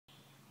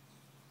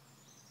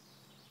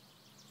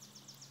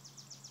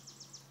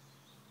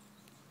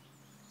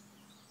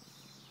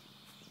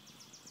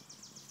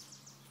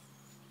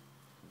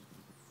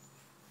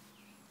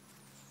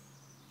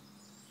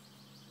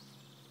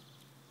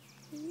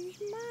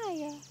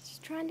Maiya. She's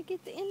trying to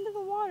get the end of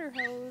the water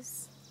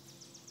hose.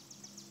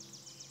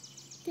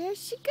 There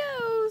she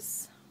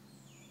goes.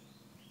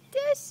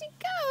 There she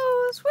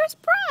goes. Where's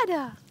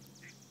Prada?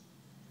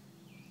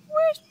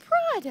 Where's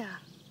Prada?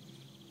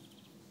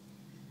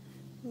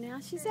 Now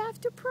she's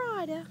after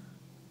Prada.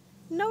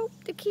 Nope,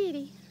 the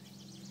kitty.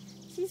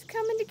 She's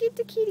coming to get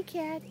the kitty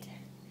cat.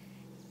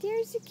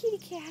 There's the kitty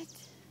cat.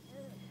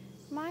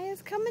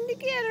 Maiya's coming to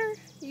get her.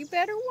 You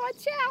better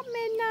watch out,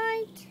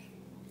 Midnight.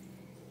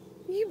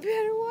 You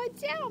better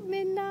watch out,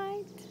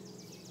 Midnight.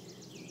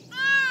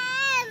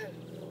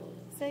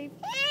 Say,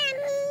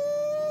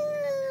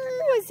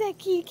 what's that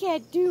kitty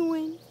cat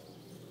doing?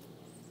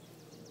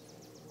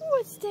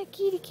 What's that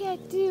kitty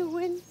cat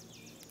doing?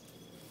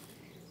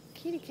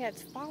 Kitty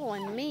cat's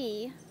following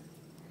me.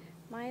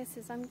 Maiya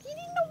says, I'm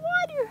getting the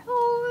water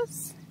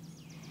hose.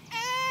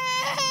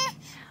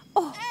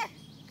 Oh,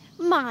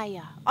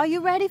 Maiya, are you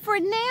ready for a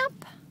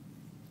nap?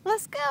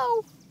 Let's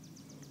go.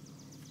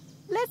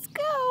 Let's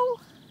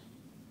go.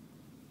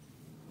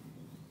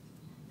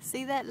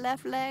 See that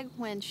left leg?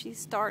 When she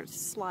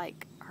starts,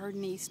 like, her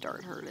knees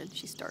start hurting,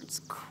 she starts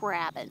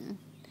crabbing.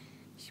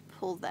 She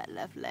pulled that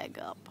left leg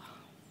up.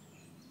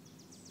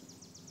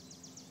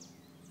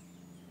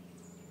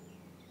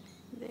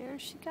 There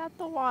she got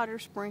the water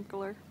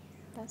sprinkler.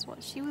 That's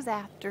what she was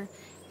after.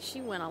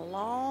 She went a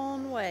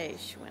long way.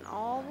 She went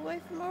all the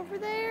way from over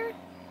there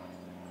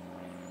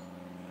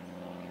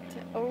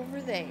to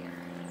over there.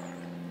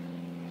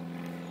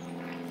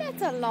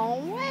 That's a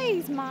long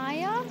ways,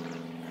 Maiya.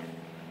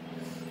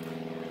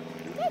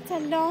 That's a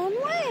long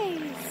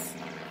ways.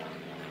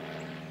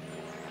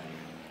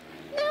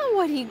 Now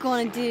what are you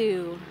going to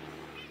do?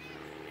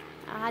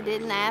 I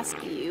didn't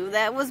ask you.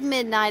 That was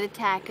Midnight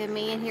attacking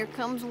me, and here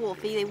comes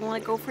Wolfie. They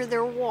want to go for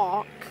their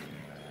walk.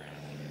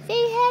 Say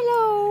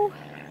hello.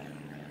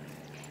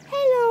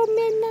 Hello,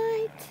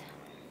 Midnight.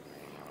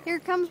 Here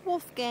comes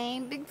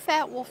Wolfgang, big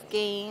fat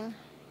Wolfgang.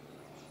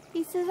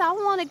 He says, I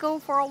want to go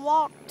for a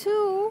walk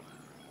too.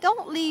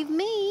 Don't leave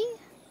me.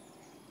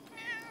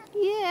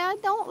 Yeah,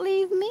 don't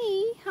leave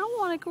me. I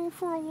want to go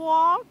for a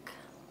walk.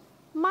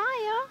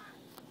 Maiya,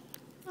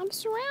 I'm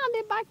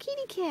surrounded by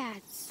kitty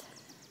cats.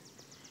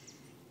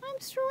 I'm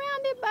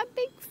surrounded by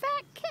big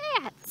fat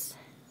cats.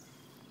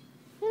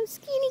 And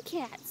skinny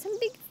cats and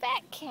big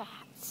fat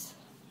cats.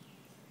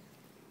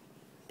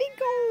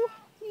 Big old,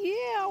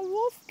 yeah,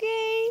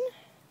 Wolfgang.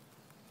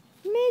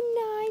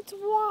 Midnight's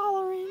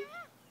wallering.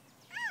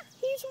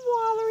 He's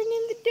wallering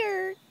in the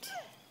dirt.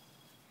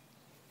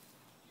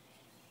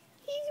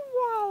 He's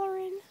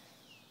wallering.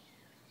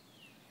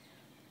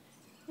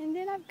 And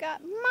then I've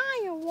got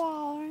Maiya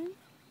wallering.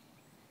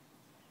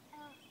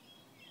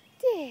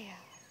 There.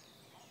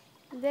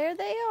 There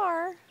they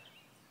are,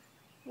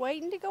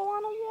 waiting to go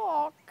on a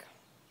walk.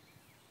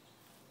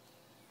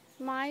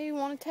 Maiya, you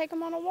want to take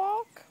them on a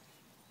walk?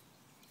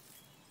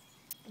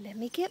 Let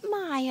me get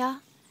Maiya.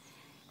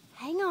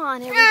 Hang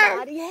on,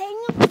 everybody. Hang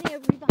on,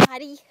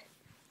 everybody.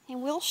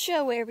 And we'll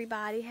show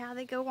everybody how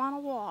they go on a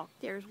walk.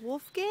 There's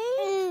Wolfgang,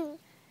 and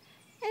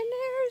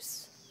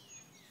there's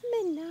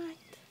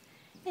Midnight,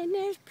 and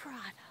there's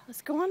Prada.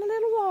 Let's go on a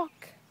little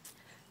walk.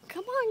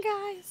 Come on,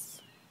 guys.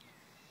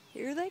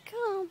 Here they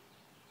come.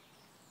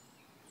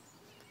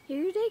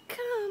 Here they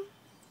come.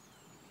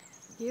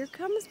 Here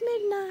comes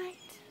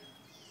Midnight.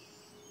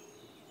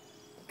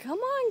 Come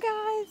on,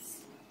 guys.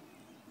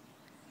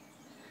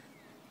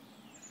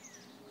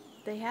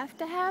 They have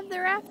to have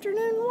their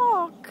afternoon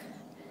walk.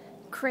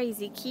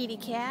 Crazy kitty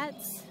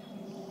cats.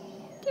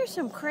 There's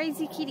some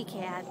crazy kitty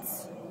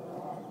cats.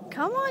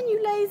 Come on,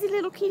 you lazy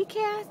little kitty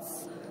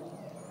cats.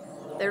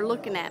 They're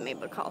looking at me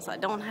because I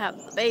don't have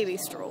the baby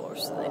stroller,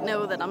 so they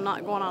know that I'm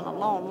not going on a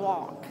long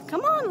walk.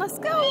 Come on, let's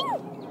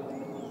go.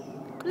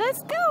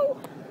 Let's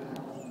go.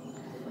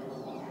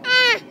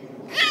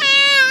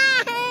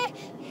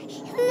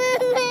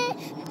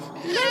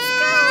 Let's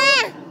go.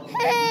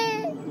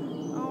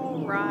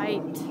 All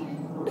right.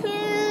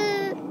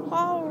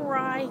 All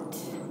right.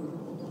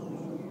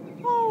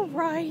 All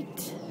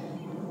right.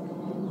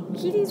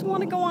 Kitties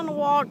want to go on a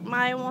walk.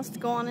 Maiya wants to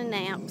go on a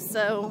nap.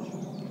 So,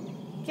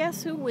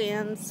 guess who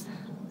wins?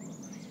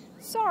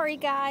 Sorry,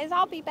 guys.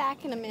 I'll be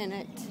back in a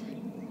minute.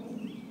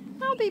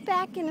 I'll be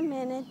back in a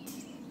minute.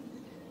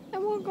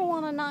 And we'll go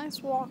on a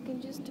nice walk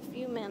in just a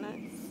few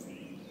minutes.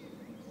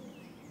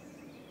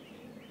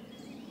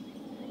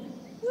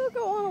 We'll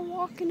go on a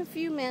walk in a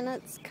few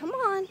minutes. Come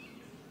on.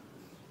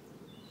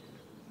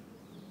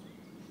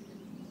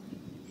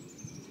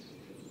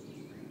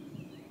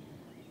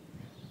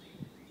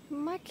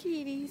 My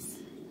kitties.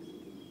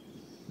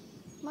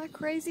 My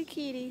crazy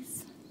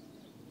kitties.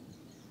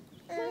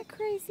 My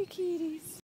crazy kitties.